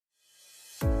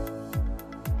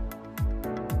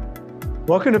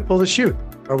Welcome to Pull the Chute,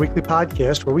 our weekly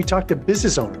podcast where we talk to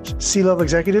business owners, C-level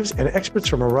executives, and experts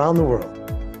from around the world.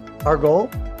 Our goal?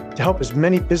 To help as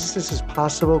many businesses as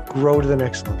possible grow to the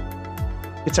next level.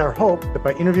 It's our hope that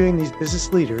by interviewing these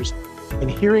business leaders and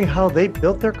hearing how they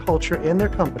built their culture and their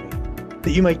company,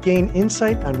 that you might gain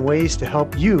insight on ways to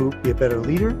help you be a better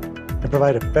leader and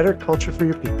provide a better culture for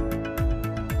your people.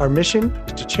 Our mission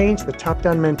is to change the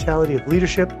top-down mentality of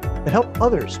leadership and help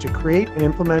others to create and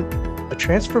implement a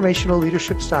transformational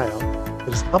leadership style that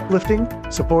is uplifting,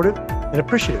 supportive, and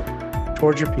appreciative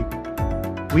towards your people.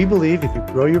 We believe if you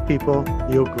grow your people,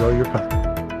 you'll grow your company.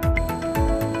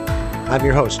 I'm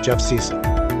your host, Jeff Cecil.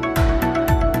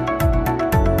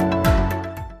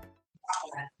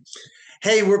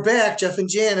 Hey, we're back. Jeff and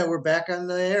Janna, we're back on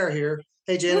the air here.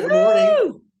 Hey, Janna, good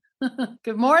morning.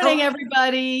 Good morning,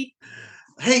 everybody.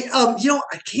 Hey,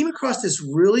 I came across this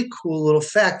really cool little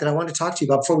fact that I wanted to talk to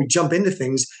you about before we jump into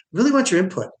things. Really want your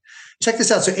input. Check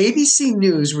this out. So ABC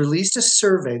News released a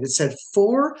survey that said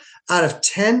 4 out of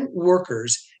 10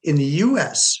 workers in the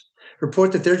U.S.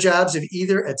 report that their jobs have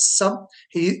either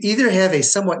have a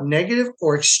somewhat negative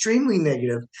or extremely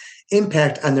negative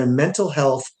impact on their mental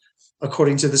health,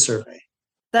 according to the survey.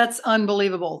 That's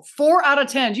unbelievable. 4 out of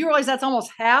 10. Do you realize that's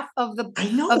almost half of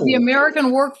the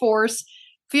American workforce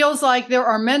feels like there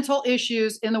are mental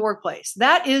issues in the workplace?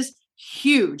 That is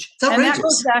huge. And that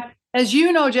goes back, as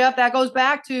you know, Jeff, that goes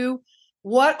back to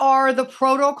what are the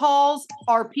protocols?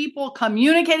 Are people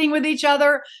communicating with each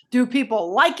other? Do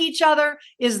people like each other?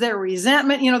 Is there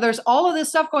resentment? There's all of this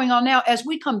stuff going on now as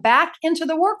we come back into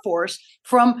the workforce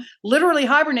from literally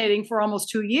hibernating for almost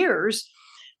 2 years.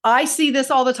 I see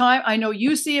this all the time. I know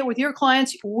you see it with your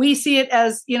clients. We see it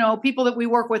as, people that we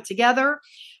work with together.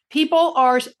 People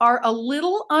are a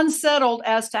little unsettled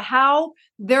as to how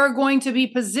they're going to be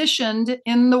positioned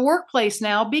in the workplace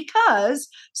now, because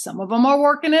some of them are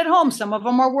working at home. Some of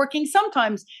them are working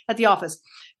sometimes at the office.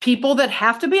 People that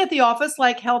have to be at the office,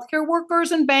 like healthcare workers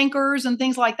and bankers and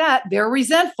things like that, they're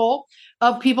resentful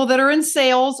of people that are in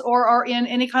sales or are in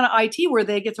any kind of IT where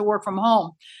they get to work from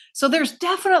home. So there's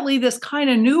definitely this kind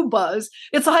of new buzz.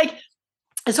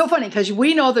 It's so funny because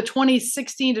we know the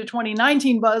 2016 to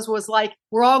 2019 buzz was like,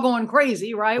 we're all going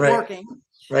crazy, right? Working.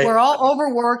 Right. We're all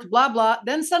overworked, blah, blah.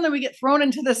 Then suddenly we get thrown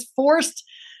into this forced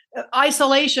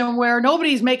isolation where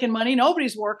nobody's making money,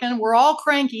 nobody's working, we're all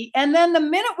cranky. And then the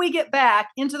minute we get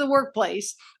back into the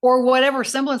workplace or whatever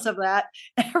semblance of that,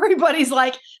 everybody's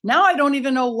like, now I don't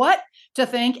even know what to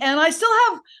think. And I still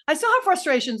have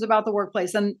frustrations about the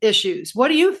workplace and issues. What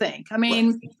do you think? I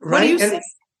mean, what do you see?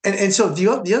 And so the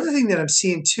other thing that I'm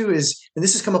seeing too is, and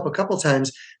this has come up a couple of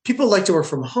times, people like to work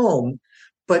from home,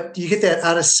 but you get that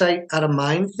out of sight, out of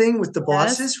mind thing with the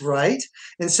bosses, yes. Right?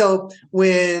 And so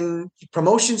when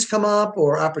promotions come up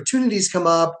or opportunities come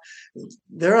up,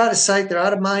 they're out of sight, they're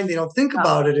out of mind. They don't think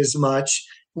about it as much,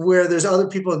 where there's other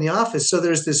people in the office. So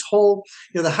there's this whole,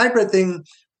 the hybrid thing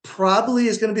probably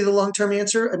is going to be the long-term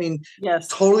answer. I mean, yes.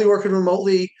 Totally working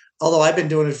remotely, although I've been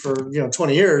doing it for,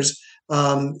 20 years.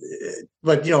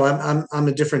 But I'm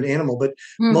a different animal, but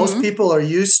most people are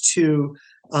used to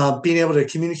being able to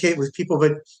communicate with people.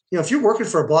 But, if you're working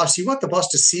for a boss, you want the boss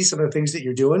to see some of the things that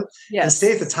you're doing and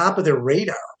stay at the top of their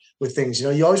radar with things.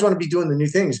 You always want to be doing the new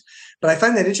things. But I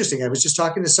find that interesting. I was just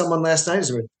talking to someone last night,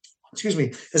 as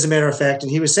a matter of fact,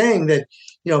 and he was saying that,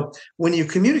 when you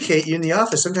communicate in the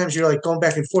office, sometimes you're like going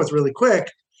back and forth really quick.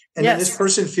 And then this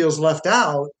person feels left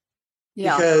out.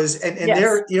 Yeah. Because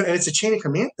they're and it's a chain of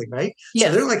command thing, right? Yes.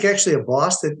 So they're like actually a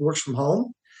boss that works from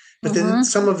home, but then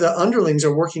some of the underlings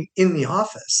are working in the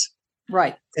office.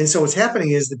 Right. And so what's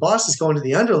happening is the boss is going to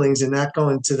the underlings and not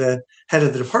going to the head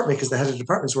of the department, because the head of the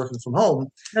department is working from home.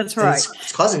 That's right.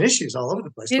 It's causing issues all over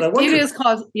the place.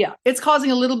 It's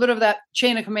causing a little bit of that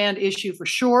chain of command issue for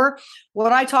sure.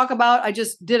 What I talk about, I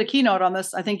just did a keynote on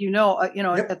this. I think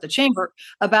at the chamber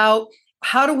about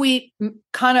how do we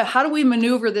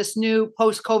maneuver this new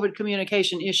post-COVID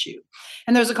communication issue?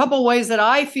 And there's a couple of ways that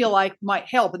I feel like might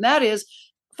help. And that is,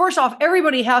 first off,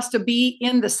 everybody has to be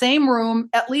in the same room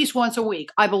at least once a week,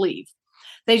 I believe.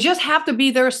 They just have to be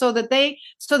there so that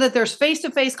there's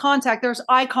face-to-face contact, there's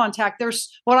eye contact, there's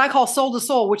what I call soul to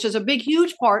soul, which is a big,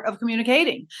 huge part of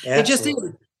communicating. Absolutely. It just is.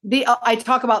 I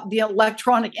talk about the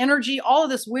electronic energy, all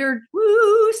of this weird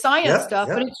science stuff,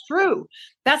 but it's true.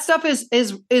 That stuff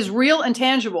is real and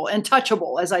tangible and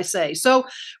touchable, as I say. So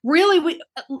really,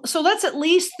 let's at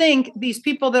least think these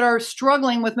people that are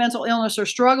struggling with mental illness or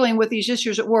struggling with these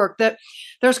issues at work, that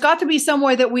there's got to be some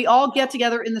way that we all get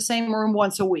together in the same room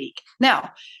once a week.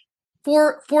 Now,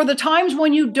 for the times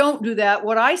when you don't do that,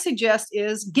 what I suggest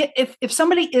is if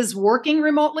somebody is working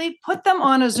remotely, put them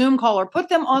on a Zoom call or put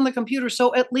them on the computer.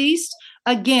 So at least,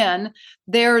 again,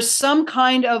 there's some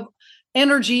kind of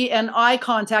energy and eye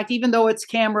contact, even though it's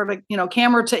camera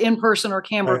to in person or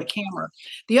camera to camera.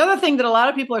 The other thing that a lot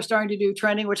of people are starting to do,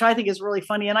 trending, which I think is really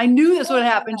funny, and I knew this would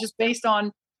happen just based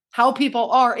on how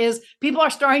people are, is people are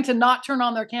starting to not turn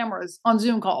on their cameras on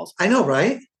Zoom calls. I know,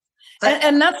 right?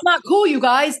 And that's not cool, you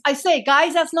guys. I say,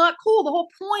 guys, that's not cool. The whole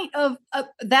point of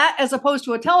that, as opposed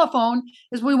to a telephone,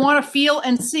 is we want to feel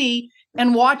and see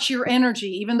and watch your energy,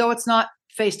 even though it's not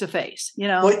face to face.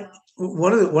 Well,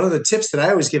 one of the tips that I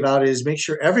always give out is make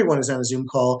sure everyone is on a Zoom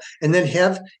call, and then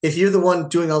if you're the one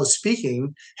doing all the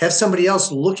speaking, have somebody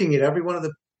else looking at every one of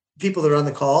the people that are on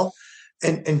the call,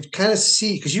 and kind of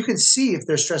see, because you can see if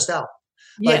they're stressed out.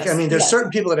 Like, yes, there's certain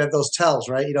people that have those tells,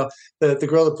 right? The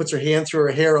girl that puts her hand through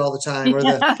her hair all the time, or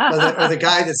the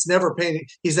guy that's never paying.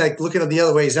 He's like looking the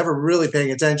other way. He's never really paying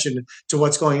attention to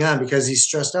what's going on because he's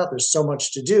stressed out. There's so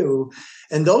much to do,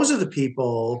 and those are the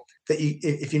people that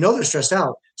if you know they're stressed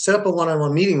out, set up a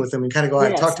one-on-one meeting with them and kind of go, all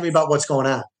right, talk to me about what's going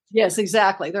on. Yes,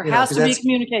 exactly. There has to be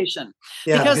communication,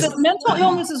 because mental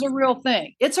illness is a real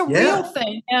thing. It's a real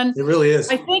thing, and it really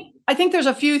is. I think there's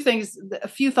a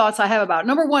few thoughts I have about it.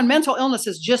 Number one, mental illness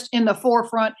is just in the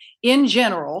forefront in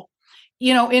general,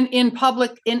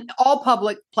 in all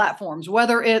public platforms,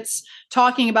 whether it's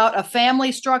talking about a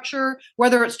family structure,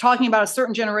 whether it's talking about a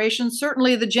certain generation.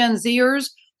 Certainly the Gen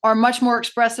Zers are much more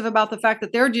expressive about the fact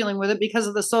that they're dealing with it because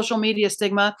of the social media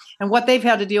stigma and what they've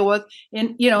had to deal with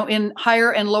in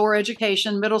higher and lower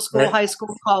education, middle school, high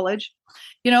school, college.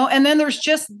 And then there's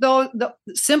just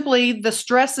simply the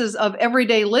stresses of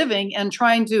everyday living and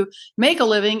trying to make a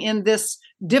living in this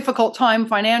difficult time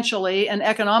financially and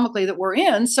economically that we're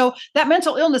in. So that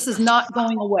mental illness is not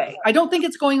going away. I don't think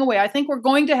it's going away. I think we're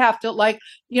going to have to,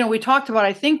 we talked about,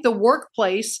 I think the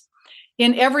workplace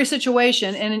in every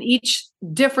situation and in each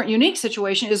different unique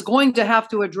situation is going to have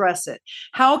to address it.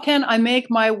 How can I make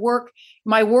my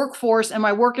workforce and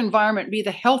my work environment be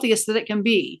the healthiest that it can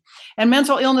be? And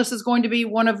mental illness is going to be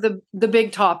one of the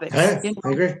big topics. I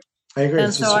agree.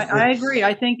 And so I agree.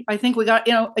 I think we got,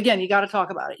 again, you got to talk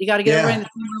about it. You got to get everybody in the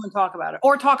same room and talk about it,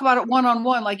 or talk about it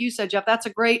one-on-one. Like you said, Jeff, that's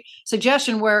a great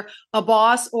suggestion, where a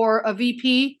boss or a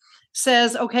VP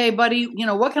says, okay, buddy,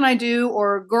 what can I do?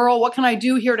 Or girl, what can I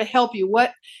do here to help you?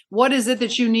 What is it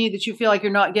that you need, that you feel like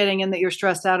you're not getting and that you're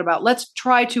stressed out about? Let's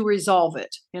try to resolve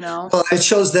it, Well, it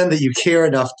shows them that you care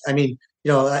enough. When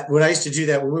I used to do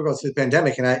that when we were going through the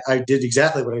pandemic, and I did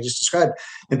exactly what I just described,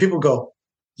 and people go,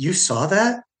 you saw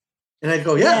that? And I'd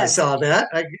go, yeah, I saw that.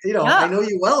 I know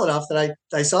you well enough that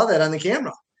I saw that on the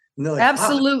camera. And they're like,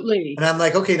 absolutely. Wow. And I'm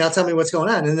like, okay, now tell me what's going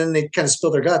on. And then they kind of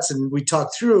spill their guts and we talk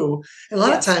through. And a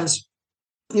lot of times,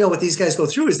 what these guys go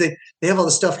through is they have all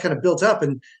the stuff kind of built up,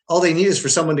 and all they need is for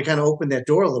someone to kind of open that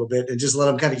door a little bit and just let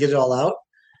them kind of get it all out.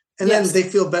 And then they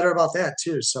feel better about that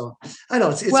too. So I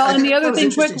know it's well, and the other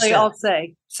thing quickly, I'll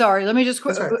say, sorry, let me just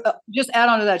add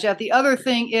on to that, Jeff. The other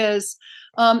thing is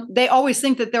they always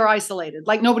think that they're isolated,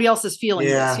 like nobody else is feeling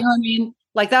this. You know what I mean?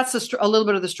 Like that's a little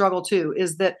bit of the struggle too,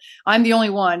 is that I'm the only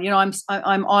one,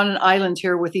 I'm on an island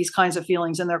here with these kinds of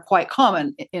feelings, and they're quite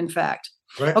common, in fact.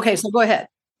 Right. Okay. So go ahead.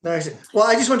 Well,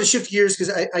 I just wanted to shift gears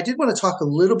because I did want to talk a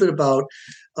little bit about,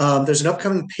 there's an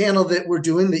upcoming panel that we're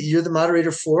doing that you're the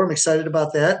moderator for. I'm excited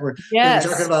about that. We're going to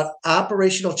be talking about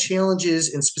operational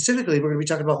challenges, and specifically we're going to be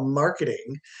talking about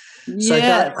marketing. So I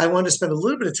thought I wanted to spend a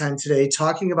little bit of time today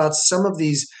talking about some of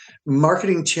these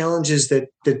marketing challenges that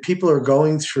people are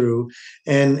going through,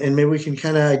 and maybe we can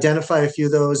kind of identify a few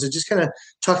of those and just kind of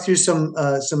talk through some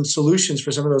solutions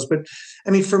for some of those. But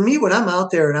for me, when I'm out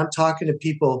there and I'm talking to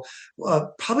people,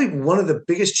 probably one of the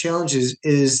biggest challenges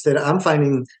is that I'm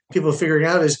finding people figuring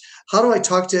out is, how do I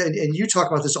talk to, and you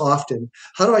talk about this often,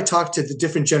 how do I talk to the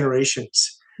different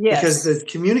generations? Because the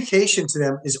communication to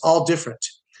them is all different.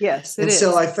 Yes, it is.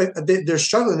 So they're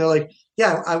struggling. They're like,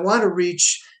 yeah, I want to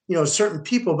reach, certain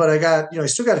people, but I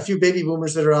still got a few baby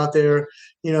boomers that are out there,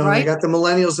 and I got the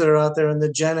millennials that are out there, and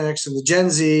the Gen X and the Gen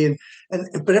Z,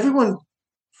 but everyone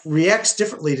reacts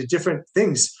differently to different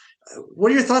things.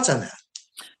 What are your thoughts on that?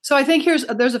 So I think there's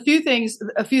a few things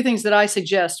that I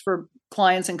suggest for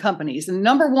clients and companies. And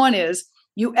number one is,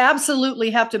 you absolutely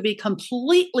have to be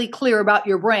completely clear about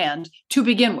your brand to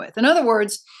begin with. In other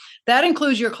words, that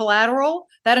includes your collateral,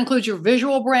 that includes your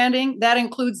visual branding, that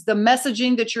includes the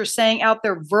messaging that you're saying out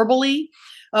there verbally,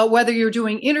 whether you're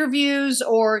doing interviews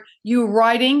or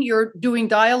you're doing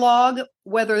dialogue,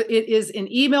 whether it is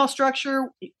in email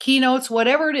structure, keynotes,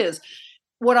 whatever it is.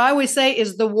 What I always say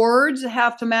is the words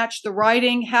have to match the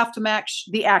writing, have to match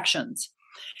the actions.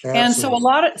 And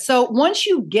so once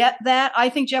you get that, I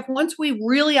think, Jeff, once we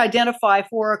really identify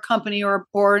for a company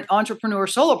or an entrepreneur,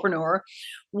 solopreneur,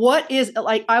 what is,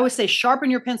 like I always say, sharpen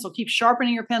your pencil, keep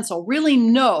sharpening your pencil, really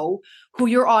know who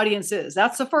your audience is.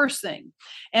 That's the first thing.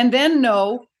 And then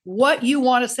know what you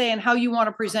want to say and how you want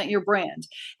to present your brand.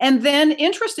 And then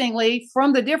interestingly,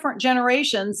 from the different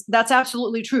generations, that's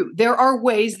absolutely true. There are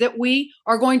ways that we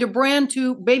are going to brand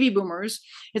to baby boomers.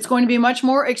 It's going to be much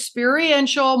more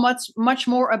experiential, much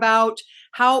more about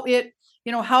how it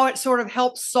sort of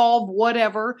helps solve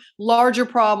whatever larger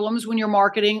problems when you're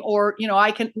marketing, or,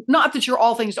 not that you're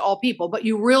all things to all people, but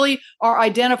you really are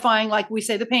identifying, like we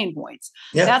say, the pain points.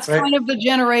 Yeah, that's right. Kind of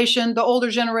the older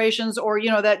generations, or,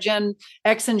 that Gen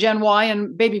X and Gen Y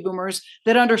and baby boomers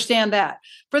that understand that.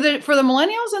 For the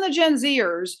millennials and the Gen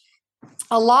Zers,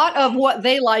 a lot of what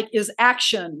they like is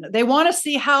action. They want to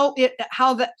see how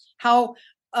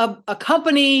a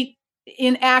company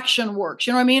in action works,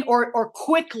 you know what I mean? Or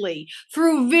quickly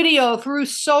through video, through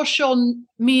social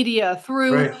media,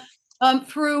 through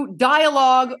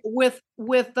dialogue with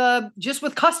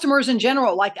customers in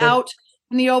general, like out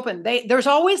in the open. There's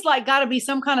always like got to be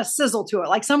some kind of sizzle to it,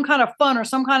 like some kind of fun or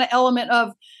some kind of element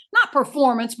of not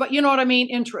performance, but you know what I mean,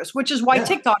 interest, which is why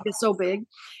TikTok is so big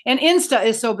and Insta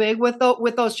is so big with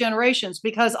those generations,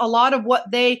 because a lot of what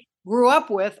they grew up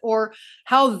with or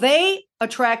how they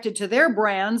attracted to their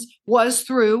brands was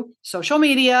through social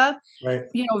media,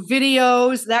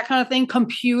 videos, that kind of thing,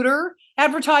 computer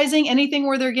advertising, anything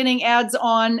where they're getting ads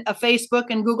on a Facebook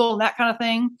and Google and that kind of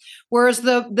thing. Whereas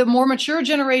the more mature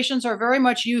generations are very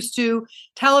much used to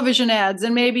television ads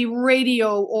and maybe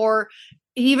radio or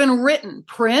even written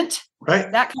print,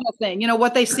 that kind of thing,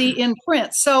 what they see in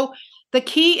print. So the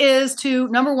key is to,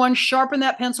 number one, sharpen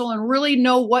that pencil and really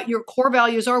know what your core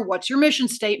values are. What's your mission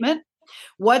statement?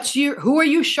 Who are you who are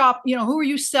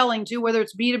you selling to, whether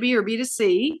it's B2B or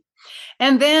B2C?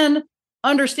 And then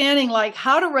understanding like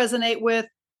how to resonate with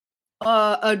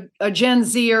a Gen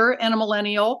Zer and a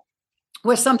millennial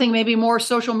with something maybe more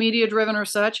social media driven or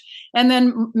such. And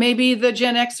then maybe the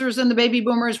Gen Xers and the baby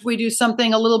boomers, we do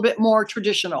something a little bit more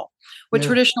traditional with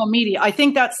traditional media. I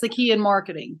think that's the key in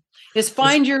marketing, is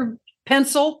find your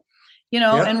pencil,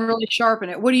 and really sharpen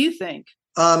it. What do you think?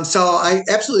 So I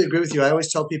absolutely agree with you. I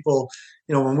always tell people,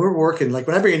 when we're working, like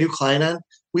when I bring a new client on,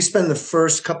 we spend the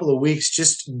first couple of weeks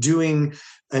just doing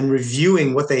and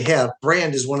reviewing what they have.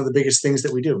 Brand is one of the biggest things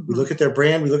that we do. We look at their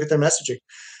brand, we look at their messaging.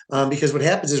 Because what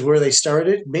happens is where they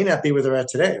started may not be where they're at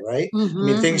today, right? I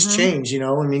mean, things change,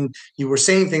 you were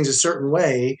saying things a certain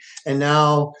way and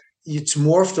now it's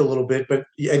morphed a little bit,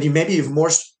 and you've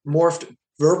morphed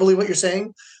verbally what you're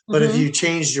saying. But if you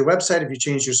changed your website, if you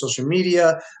changed your social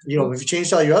media, if you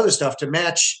changed all your other stuff to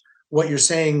match what you're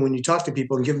saying when you talk to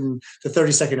people and give them the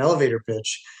 30-second elevator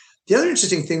pitch. The other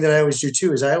interesting thing that I always do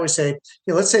too is I always say,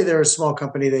 let's say they're a small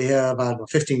company, they have,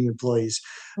 15 employees,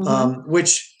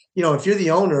 which, if you're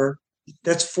the owner,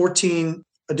 that's 14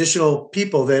 additional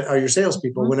people that are your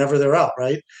salespeople whenever they're out,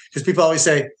 right? Because people always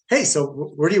say, "Hey, so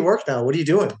where do you work now? What are you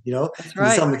doing?" That's right.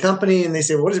 You tell them the company, and they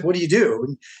say, well, "What do you do?"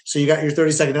 And so you got your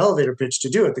 30-second elevator pitch to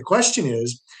do it. The question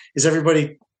is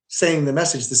everybody saying the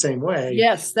message the same way?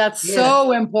 Yes, that's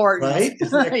so important, right?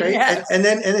 Isn't that great? Yes. And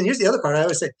then here's the other part. I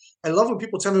always say, I love when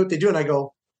people tell me what they do, and I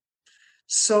go,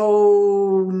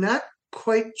 "So not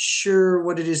quite sure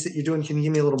what it is that you're doing. Can you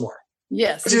give me a little more?"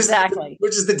 Yes, exactly.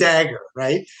 Which is the dagger,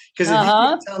 right? Because if you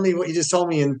can't tell me what you just told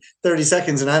me in 30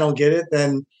 seconds and I don't get it,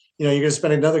 then you're going to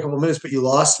spend another couple of minutes, but you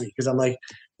lost me. Because I'm like,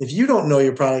 if you don't know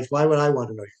your product, why would I want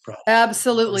to know your product?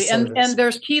 Absolutely. And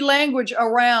there's key language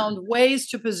around ways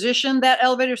to position that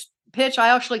elevator pitch. I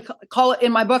actually call it,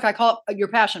 in my book, I call it your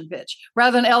passion pitch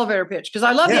rather than elevator pitch, because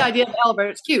I love the idea of the elevator.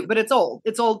 It's cute, but it's old.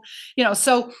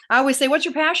 So I always say, what's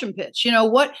your passion pitch?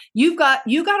 What you got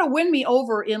to win me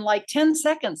over in like 10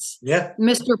 seconds. Yeah.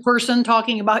 Mr. Person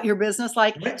talking about your business.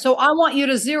 So I want you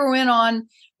to zero in on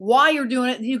why you're doing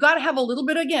it. You got to have a little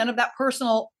bit, again, of that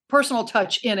personal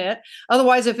touch in it.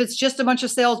 Otherwise, if it's just a bunch of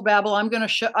sales babble,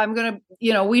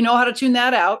 we know how to tune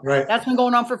that out. Right. That's been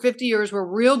going on for 50 years. We're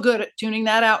real good at tuning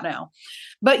that out now.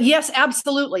 But yes,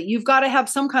 absolutely. You've got to have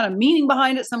some kind of meaning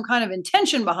behind it, some kind of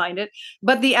intention behind it.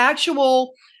 But the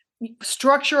actual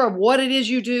structure of what it is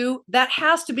you do, that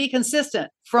has to be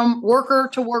consistent from worker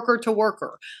to worker to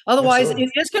worker. Otherwise,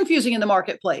 Absolutely. It is confusing in the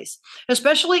marketplace,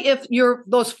 especially if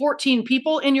those 14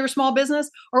 people in your small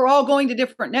business are all going to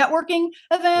different networking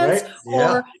events,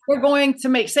 or they're going to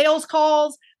make sales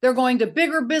calls. They're going to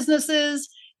bigger businesses.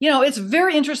 It's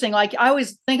very interesting. Like I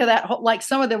always think of that, like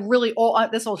some of the really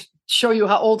old, this will show you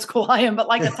how old school I am, but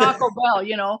like a Taco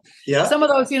Bell, some of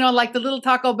those, like the little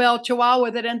Taco Bell Chihuahua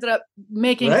that ended up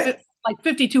making like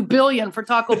 52 billion for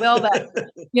Taco Bell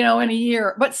that, in a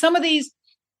year. But some of these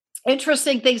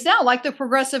interesting things now, like the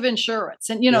Progressive Insurance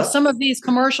and, some of these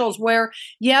commercials where,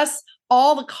 yes,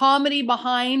 all the comedy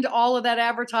behind all of that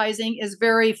advertising is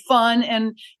very fun.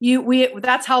 And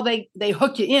that's how they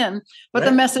hook you in. But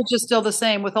the message is still the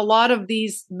same with a lot of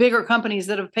these bigger companies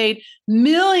that have paid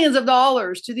millions of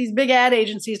dollars to these big ad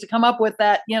agencies to come up with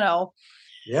that,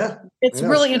 Yeah. It's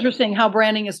really interesting how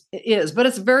branding is, but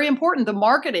it's very important. The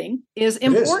marketing is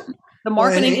important. The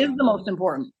marketing is the most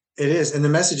important. It is. And the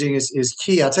messaging is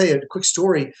key. I'll tell you a quick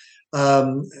story.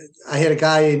 I had a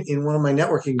guy in one of my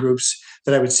networking groups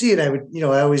that I would see, and I would,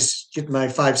 I always get my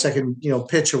 5-second,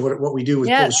 pitch of what we do with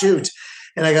Pull the Shoot.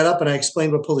 And I got up and I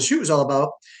explained what Pull the Shoot was all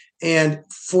about. And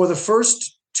for the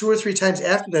first 2 or 3 times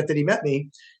after that he met me,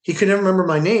 he could never remember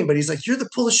my name, but he's like, "You're the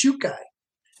Pull the Shoot guy."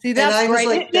 See, that's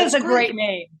great. It is a great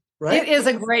name. Right? It is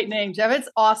a great name, Jeff. It's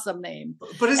an awesome name.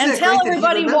 But and tell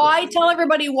everybody why. Tell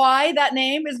everybody why that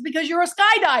name is because you're a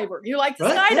skydiver. You like to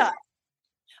skydive. Yeah.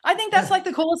 I think that's like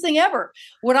the coolest thing ever.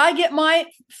 Would I get my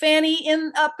fanny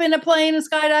up in a plane and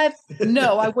skydive?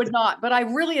 No, I would not. But I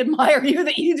really admire you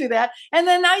that you do that. And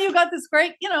then now you've got this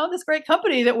great, this great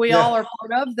company that we all are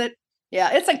part of. That,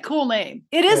 it's a cool name.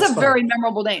 It is a very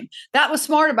memorable name. That was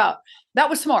smart.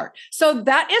 So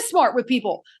that is smart with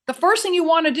people. The first thing you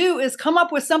want to do is come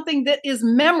up with something that is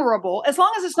memorable, as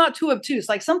long as it's not too obtuse.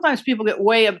 Like sometimes people get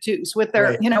way obtuse with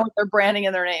their, with their branding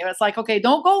and their name. It's like, okay,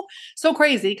 don't go so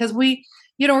crazy because we,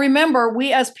 remember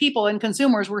we as people and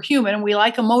consumers, we're human and we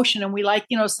like emotion and we like,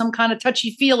 some kind of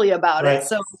touchy-feely about it.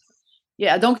 So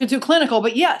don't get too clinical,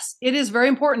 but yes, it is very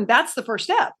important. That's the first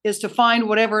step, is to find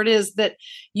whatever it is that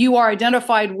you are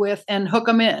identified with and hook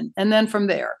them in. And then from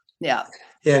there. Yeah.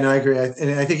 Yeah, no, I agree.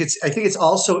 And I think it's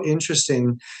also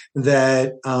interesting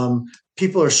that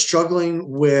people are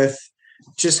struggling with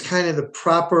just kind of the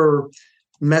proper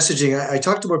messaging. I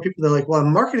talk to more people that are like, well,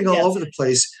 I'm marketing all over the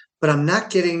place, but I'm not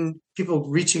getting people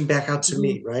reaching back out to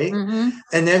me, right? Mm-hmm.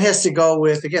 And that has to go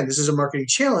with, again, this is a marketing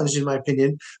challenge in my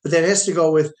opinion, but that has to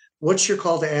go with what's your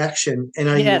call to action and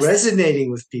are you resonating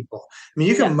with people? I mean,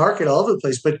 you can market all over the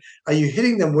place, but are you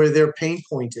hitting them where their pain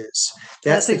point is?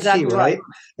 That's the exactly key, right?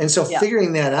 And so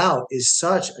figuring that out is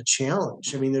such a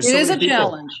challenge. I mean, there's so many people. It is a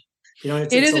challenge.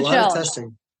 It's a lot of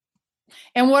testing.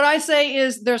 And what I say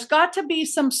is there's got to be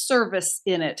some service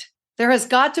in it. There has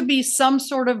got to be some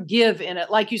sort of give in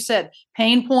it. Like you said,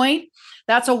 pain point,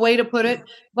 that's a way to put it.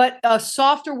 But a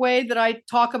softer way that I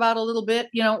talk about a little bit,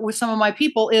 with some of my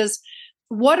people is,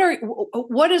 what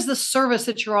is the service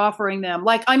that you're offering them?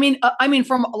 Like, I mean,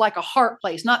 from like a heart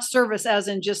place, not service as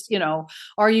in just,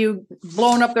 are you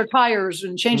blowing up their tires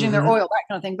and changing their oil, that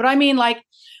kind of thing. But I mean, like,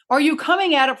 are you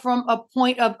coming at it from a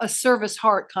point of a service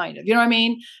heart kind of, you know what I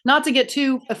mean? Not to get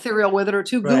too ethereal with it or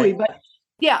too gooey, but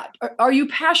are you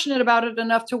passionate about it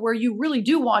enough to where you really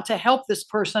do want to help this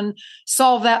person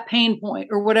solve that pain point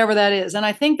or whatever that is? And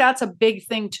I think that's a big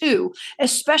thing too,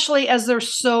 especially as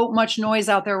there's so much noise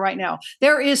out there right now.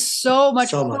 There is so much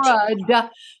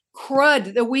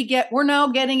crud that we get. We're now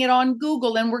getting it on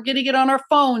Google and we're getting it on our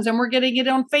phones and we're getting it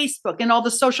on Facebook and all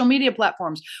the social media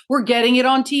platforms. We're getting it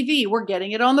on TV. We're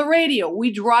getting it on the radio.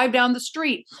 We drive down the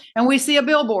street and we see a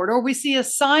billboard or we see a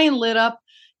sign lit up.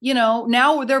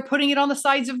 Now they're putting it on the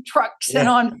sides of trucks and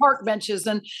on park benches.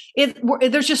 And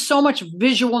there's just so much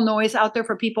visual noise out there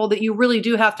for people that you really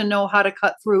do have to know how to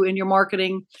cut through in your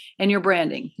marketing and your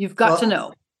branding. You've got to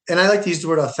know. And I like to use the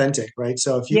word authentic, right?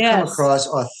 So if you come across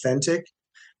authentic,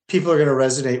 people are going to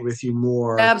resonate with you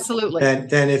more. Absolutely.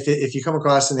 Than if you come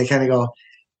across and they kind of go,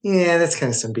 yeah, that's kind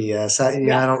of some BS. I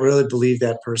don't really believe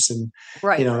that person.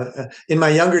 Right. In my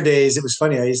younger days, it was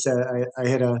funny. I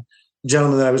had a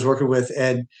gentleman that I was working with,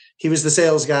 and he was the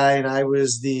sales guy, and I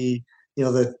was the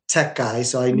tech guy.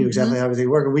 So I knew exactly how everything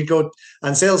worked. And we'd go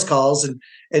on sales calls,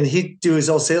 and he'd do his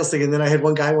old sales thing. And then I had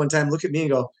one guy one time look at me and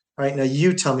go, "All right, now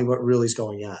you tell me what really is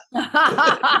going on."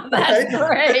 That's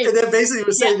great. And then basically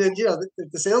was saying that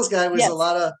the sales guy was a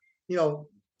lot of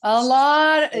a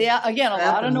lot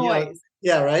of noise.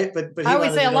 Right. But I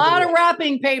would say a lot of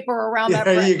wrapping paper around that.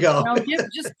 There you go.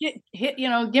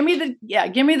 Give me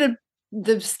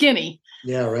the skinny.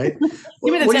 Yeah, right.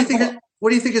 What do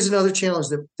you think is another challenge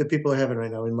that people are having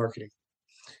right now in marketing?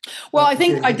 Well, I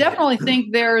definitely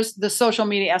think there's the social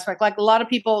media aspect. Like a lot of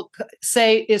people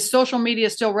say, is social media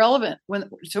still relevant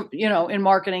in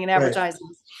marketing and advertising?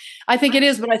 Right. I think it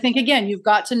is, but I think again, you've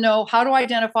got to know how to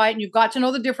identify it, and you've got to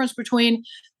know the difference between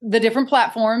the different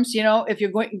platforms. If you're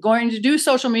going to do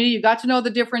social media, you've got to know the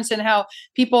difference in how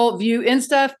people view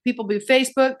Insta, people view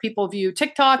Facebook, people view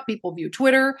TikTok, people view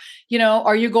Twitter.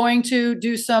 Are you going to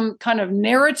do some kind of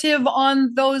narrative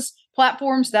on those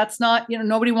platforms, that's not,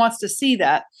 nobody wants to see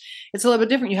that. It's a little bit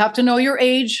different. You have to know your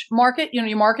age market,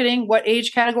 your marketing, what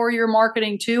age category you're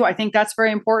marketing to. I think that's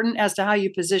very important as to how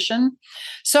you position.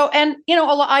 So, and,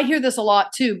 I hear this a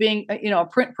lot too, being, a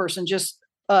print person, just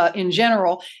in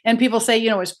general. And people say,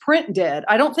 is print dead?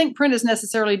 I don't think print is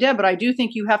necessarily dead, but I do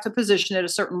think you have to position it a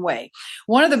certain way.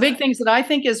 One of the big things that I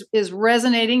think is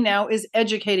resonating now is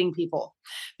educating people,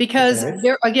 because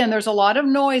there's a lot of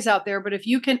noise out there. But if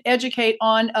you can educate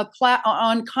on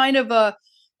on kind of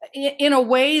in a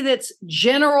way that's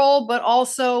general, but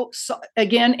also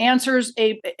again answers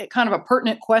a kind of a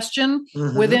pertinent question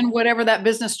within whatever that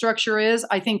business structure is,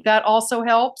 I think that also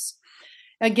helps.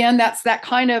 Again, that's that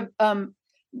kind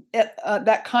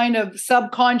of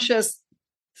subconscious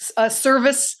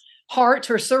service heart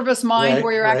or service mind,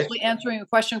 where you're actually answering a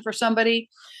question for somebody.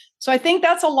 So I think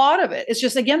that's a lot of it. It's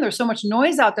just, again, there's so much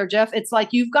noise out there, Jeff. It's like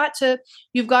you've got to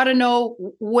know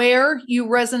where you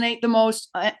resonate the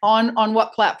most on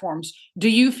what platforms. Do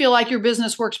you feel like your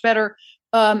business works better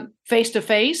face to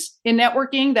face in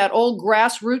networking, that old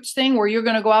grassroots thing where you're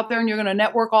going to go out there and you're going to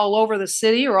network all over the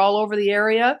city or all over the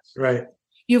area? Right.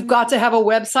 You've got to have a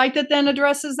website that then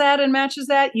addresses that and matches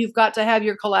that. You've got to have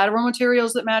your collateral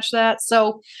materials that match that.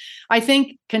 So I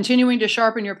think continuing to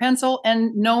sharpen your pencil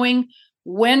and knowing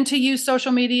when to use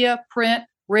social media, print,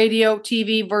 radio,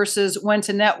 TV versus when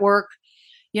to network.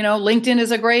 LinkedIn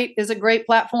is a great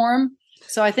platform.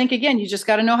 So I think, again, you just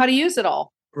got to know how to use it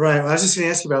all. Right. Well, I was just going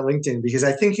to ask you about LinkedIn, because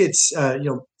I think it's,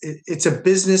 it's a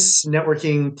business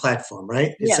networking platform,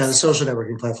 right? It's not a social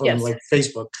networking platform like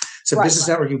Facebook. It's a business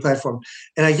networking platform.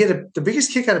 And I get the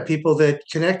biggest kick out of people that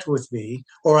connect with me,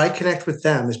 or I connect with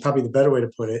them is probably the better way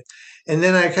to put it. And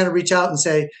then I kind of reach out and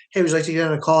say, hey, would you like to get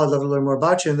on a call? I'd love to learn more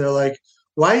about you. And they're like,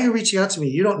 why are you reaching out to me?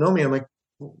 You don't know me. I'm like,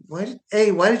 why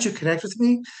did you connect with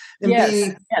me? And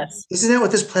B, isn't that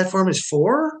what this platform is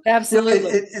for?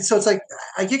 Absolutely. And so it's like,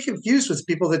 I get confused with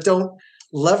people that don't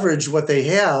leverage what they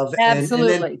have.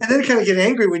 Absolutely. And then kind of get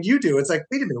angry when you do. It's like,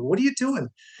 wait a minute, what are you doing?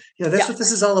 That's what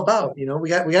this is all about. We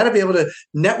got to be able to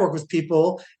network with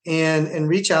people and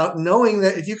reach out, knowing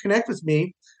that if you connect with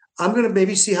me, I'm going to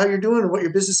maybe see how you're doing and what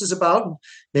your business is about. And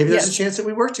maybe there's a chance that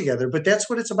we work together, but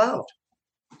that's what it's about.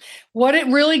 What it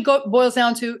really boils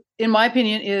down to, in my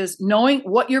opinion, is knowing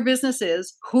what your business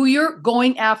is, who you're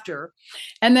going after,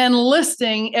 and then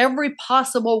listing every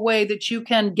possible way that you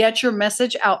can get your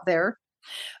message out there,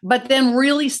 but then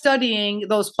really studying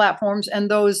those platforms and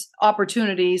those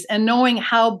opportunities and knowing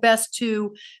how best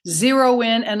to zero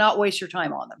in and not waste your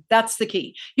time on them. That's the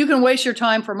key. You can waste your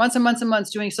time for months and months and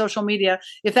months doing social media.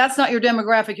 If that's not your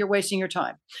demographic, you're wasting your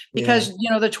time, because,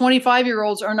 the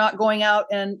 25-year-olds are not going out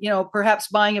and, perhaps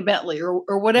buying a Bentley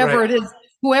or whatever it is,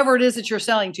 whoever it is that you're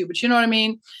selling to. But you know what I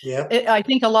mean? Yeah. I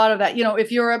think a lot of that,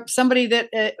 if you're somebody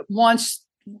that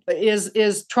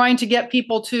is trying to get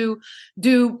people to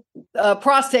do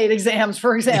prostate exams,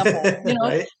 for example,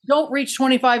 don't reach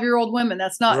 25-year-old women.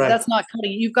 That's not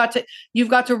cutting. You've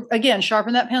got to again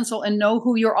sharpen that pencil and know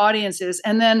who your audience is,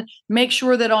 and then make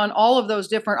sure that on all of those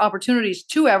different opportunities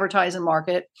to advertise and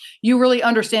market, you really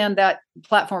understand that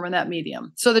platform and that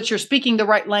medium, so that you're speaking the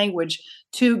right language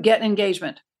to get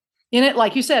engagement in it,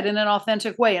 like you said, in an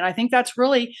authentic way. And I think that's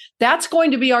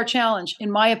going to be our challenge,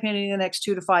 in my opinion, in the next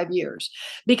 2 to 5 years.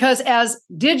 Because as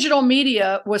digital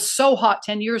media was so hot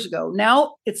 10 years ago,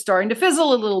 now it's starting to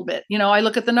fizzle a little bit. I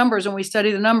look at the numbers and we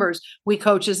study the numbers, we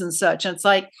coaches and such. And it's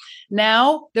like,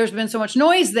 now there's been so much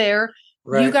noise there.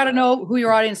 Right. You got to know who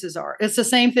your audiences are. It's the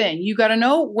same thing. You got to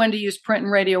know when to use print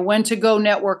and radio, when to go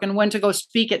network, and when to go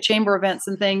speak at chamber events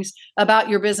and things about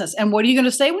your business. And what are you going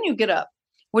to say when you get up?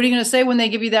 What are you going to say when they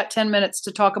give you that 10 minutes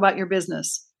to talk about your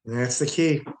business? That's the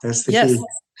key. Key.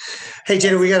 Hey,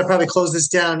 Janna, we got to probably close this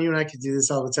down. You and I could do this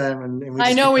all the time. And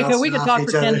I know we could talk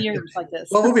for 10 years like this.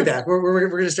 Well, we'll be back. We're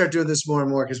going to start doing this more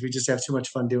and more, because we just have too much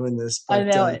fun doing this. But, I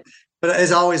know it. But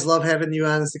as always, love having you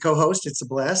on as the co-host. It's a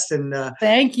blast. And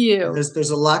thank you.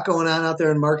 There's a lot going on out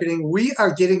there in marketing. We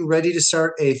are getting ready to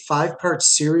start a 5-part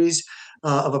series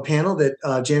of a panel that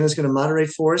Janna is going to moderate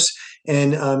for us.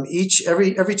 And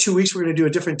every 2 weeks, we're going to do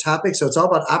a different topic. So it's all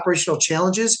about operational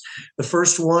challenges. The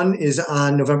first one is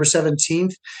on November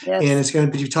 17th. Yes. And it's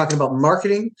going to be talking about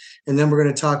marketing. And then we're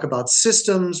going to talk about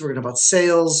systems. We're going to talk about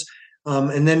sales.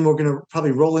 And then we're going to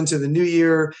probably roll into the new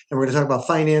year, and we're going to talk about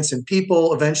finance and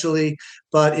people eventually.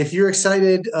 But if you're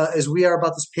excited, as we are,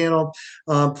 about this panel,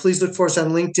 please look for us on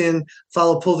LinkedIn.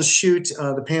 Follow Pull the Shoot.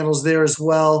 The panel's there as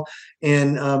well.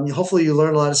 And hopefully you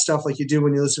learn a lot of stuff like you do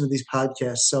when you listen to these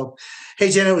podcasts. So, hey,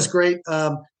 Janna, it was great.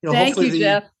 Thank you,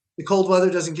 Jeff. The cold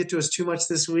weather doesn't get to us too much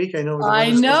this week. I know.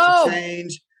 I know.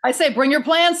 Change. I say bring your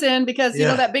plants in because,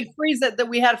 that big freeze that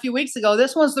we had a few weeks ago,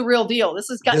 this one's the real deal. This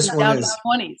has gotten down to the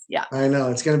 20s. Yeah. I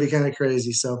know. It's going to be kind of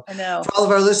crazy. So I know. For all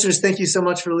of our listeners, thank you so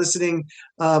much for listening.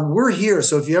 We're here.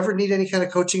 So if you ever need any kind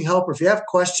of coaching help or if you have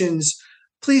questions,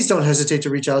 please don't hesitate to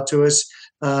reach out to us.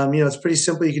 It's pretty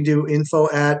simple. You can do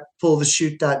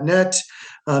info@pulltheshoot.net.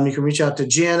 You can reach out to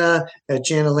Janna at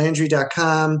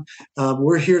jannalandry.com.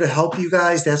 We're here to help you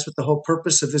guys. That's what the whole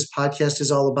purpose of this podcast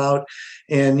is all about.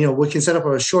 And, we can set up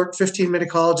a short 15-minute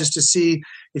call just to see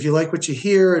if you like what you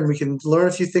hear, and we can learn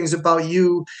a few things about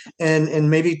you and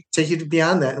maybe take you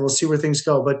beyond that, and we'll see where things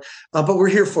go. But we're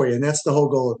here for you, and that's the whole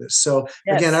goal of this. So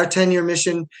again, our 10-year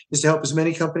mission is to help as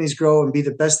many companies grow and be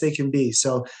the best they can be.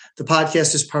 So the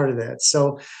podcast is part of that.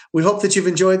 So we hope that you've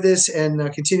enjoyed this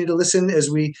and continue to listen as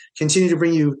we continue to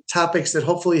bring you topics that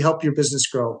hopefully help your business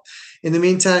grow. In the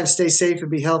meantime, stay safe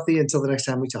and be healthy until the next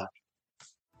time we talk.